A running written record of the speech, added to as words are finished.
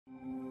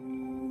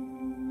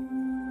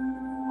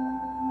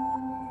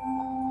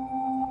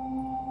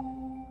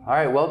All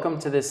right, welcome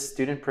to this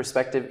student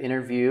perspective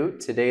interview.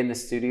 Today in the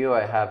studio,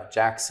 I have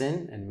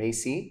Jackson and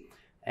Macy,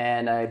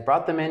 and I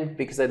brought them in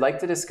because I'd like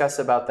to discuss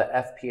about the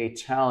FPA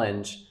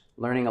challenge,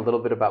 learning a little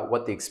bit about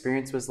what the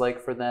experience was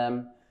like for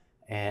them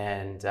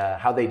and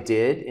how they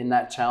did in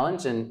that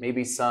challenge, and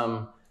maybe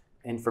some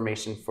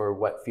information for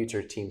what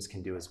future teams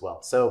can do as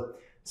well. So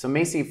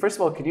Macy, first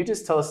of all, could you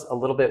just tell us a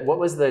little bit, what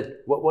was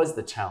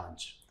the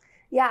challenge?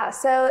 Yeah,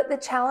 so the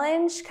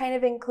challenge kind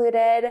of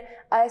included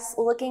us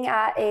looking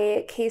at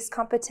a case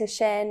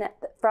competition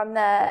from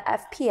the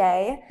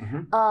FPA,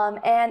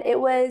 and it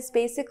was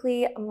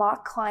basically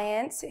mock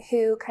clients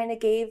who kind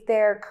of gave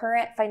their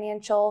current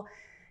financial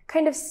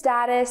kind of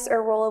status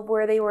or role of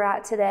where they were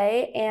at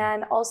today,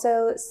 and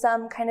also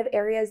some kind of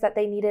areas that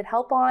they needed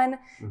help on,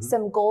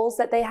 some goals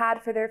that they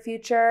had for their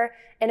future.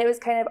 And it was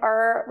kind of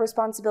our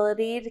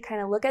responsibility to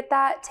kind of look at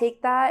that,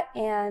 take that,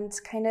 and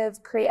kind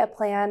of create a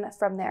plan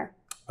from there.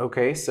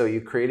 Okay, so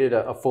you created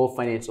a full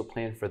financial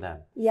plan for them.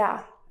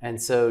 Yeah.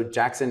 And so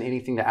Jackson,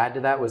 anything to add to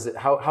that? Was it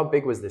how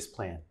big was this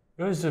plan?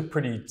 It was a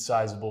pretty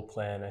sizable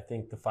plan. I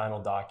think the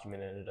final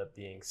document ended up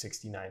being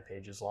 69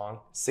 pages long.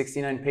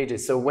 69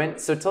 pages. So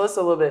tell us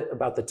a little bit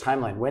about the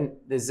timeline. When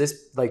is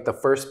this, like, the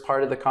first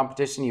part of the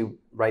competition? You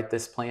write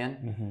this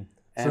plan?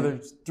 So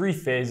there's 3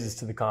 phases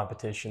to the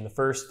competition. The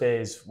first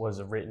phase was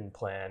a written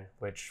plan,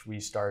 which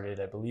we started,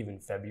 I believe, in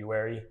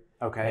February.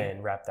 Okay.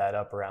 And wrapped that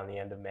up around the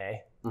end of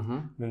May.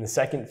 Then the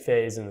second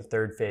phase and the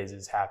third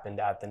phases happened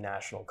at the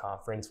national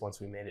conference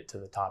once we made it to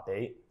the top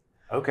 8.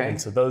 Okay.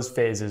 And so those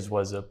phases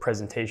was a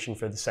presentation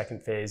for the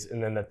second phase,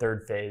 and then the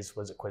third phase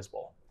was a quiz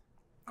bowl.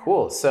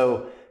 Cool.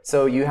 So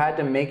you had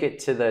to make it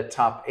to the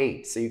top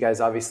 8. So you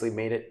guys obviously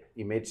made it.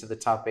 You made it to the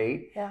top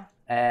 8. Yeah.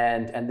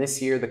 And this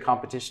year the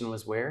competition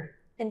was where?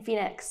 In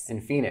Phoenix.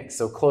 In Phoenix,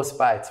 so close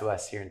by to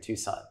us here in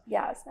Tucson.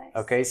 Yeah, it's nice.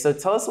 Okay, so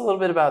tell us a little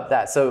bit about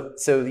that. So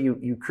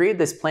you created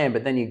this plan,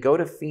 but then you go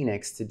to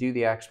Phoenix to do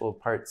the actual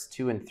parts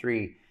 2 and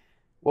 3.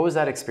 What was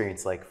that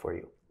experience like for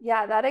you?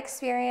 Yeah, that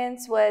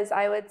experience was,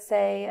 I would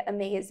say,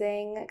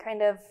 amazing,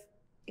 kind of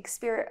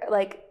experience,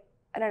 like,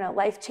 I don't know,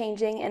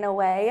 life-changing in a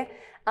way,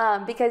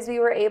 because we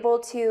were able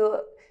to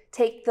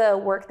take the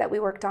work that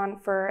we worked on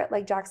for,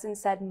 like Jackson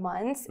said,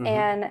 months,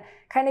 and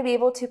kind of be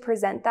able to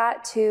present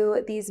that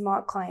to these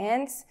mock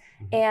clients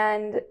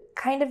and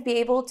kind of be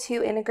able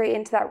to integrate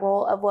into that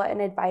role of what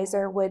an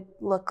advisor would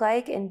look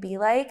like and be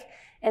like.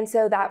 And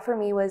so that for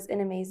me was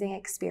an amazing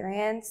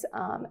experience.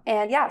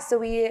 And yeah, so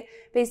we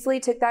basically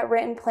took that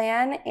written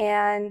plan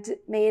and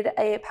made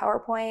a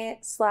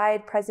PowerPoint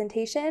slide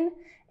presentation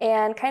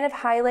and kind of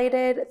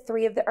highlighted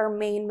 3 of our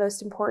main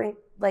most important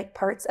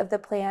parts of the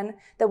plan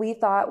that we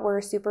thought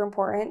were super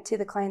important to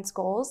the client's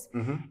goals.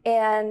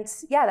 And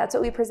yeah, that's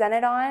what we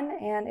presented on,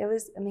 and it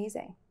was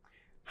amazing.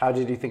 How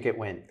did you think it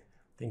went?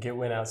 I think it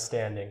went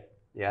outstanding.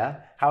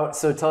 Yeah?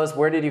 So tell us,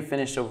 where did you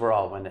finish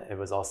overall when it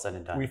was all said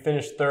and done? We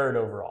finished 3rd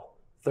overall.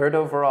 3rd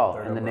overall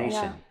in the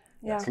nation.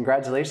 Yeah.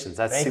 Congratulations.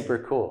 That's super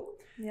cool.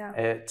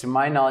 Yeah. To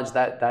my knowledge,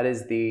 that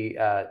is the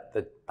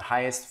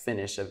highest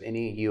finish of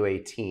any UA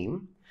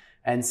team.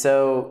 And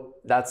so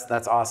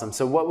that's awesome.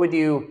 So what would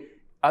you,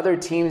 other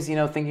teams,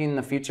 thinking in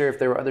the future, if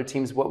there were other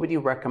teams, what would you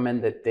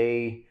recommend that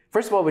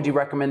first of all, would you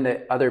recommend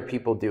that other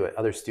people do it,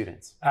 other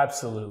students?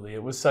 Absolutely.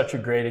 It was such a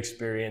great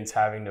experience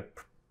having to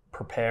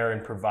prepare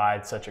and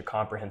provide such a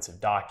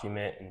comprehensive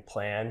document and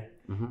plan.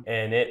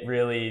 And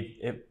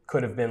it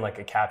could have been like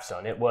a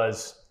capstone. It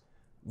was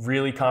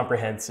really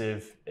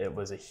comprehensive. It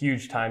was a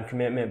huge time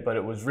commitment, but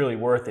it was really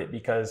worth it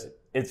because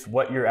it's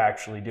what you're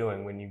actually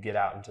doing when you get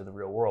out into the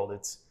real world.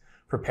 It's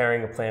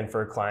preparing a plan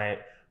for a client,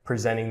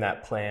 presenting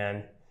that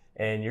plan,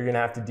 and you're going to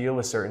have to deal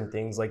with certain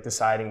things like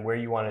deciding where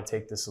you want to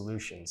take the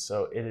solution.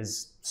 So it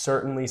is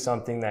certainly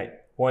something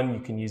that, 1,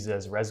 you can use it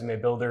as a resume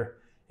builder,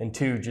 and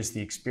 2, just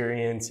the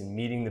experience and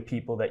meeting the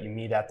people that you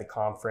meet at the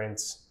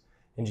conference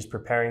and just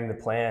preparing the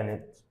plan.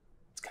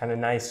 It's kind of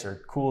nice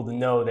or cool to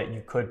know that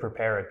you could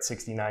prepare a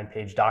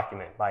 69-page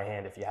document by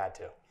hand if you had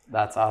to.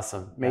 That's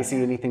awesome. Macy,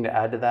 anything to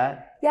add to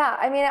that? Yeah,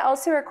 I mean, it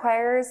also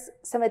requires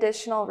some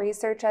additional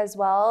research as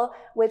well,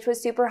 which was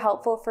super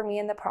helpful for me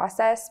in the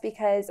process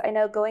because I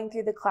know going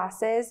through the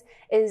classes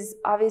is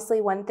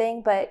obviously one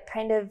thing, but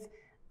kind of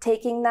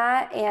taking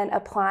that and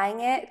applying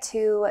it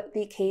to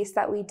the case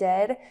that we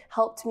did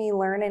helped me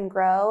learn and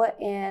grow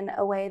in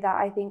a way that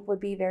I think would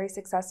be very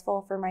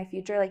successful for my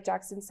future. Like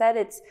Jackson said,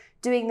 it's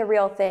doing the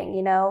real thing,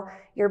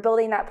 you're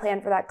building that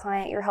plan for that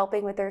client, you're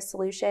helping with their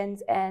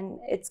solutions, and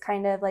it's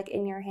kind of like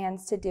in your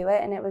hands to do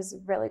it. And it was a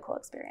really cool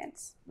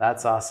experience.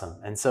 That's awesome.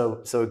 And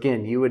so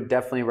again, you would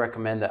definitely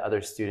recommend that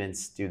other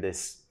students do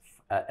this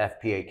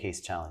FPA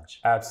case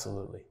challenge?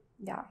 Absolutely.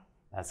 Yeah.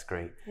 That's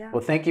great. Yeah.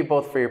 Well, thank you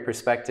both for your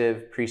perspective.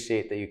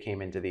 Appreciate that you came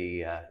into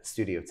the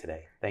studio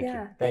today. Thank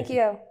you. Thank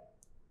you.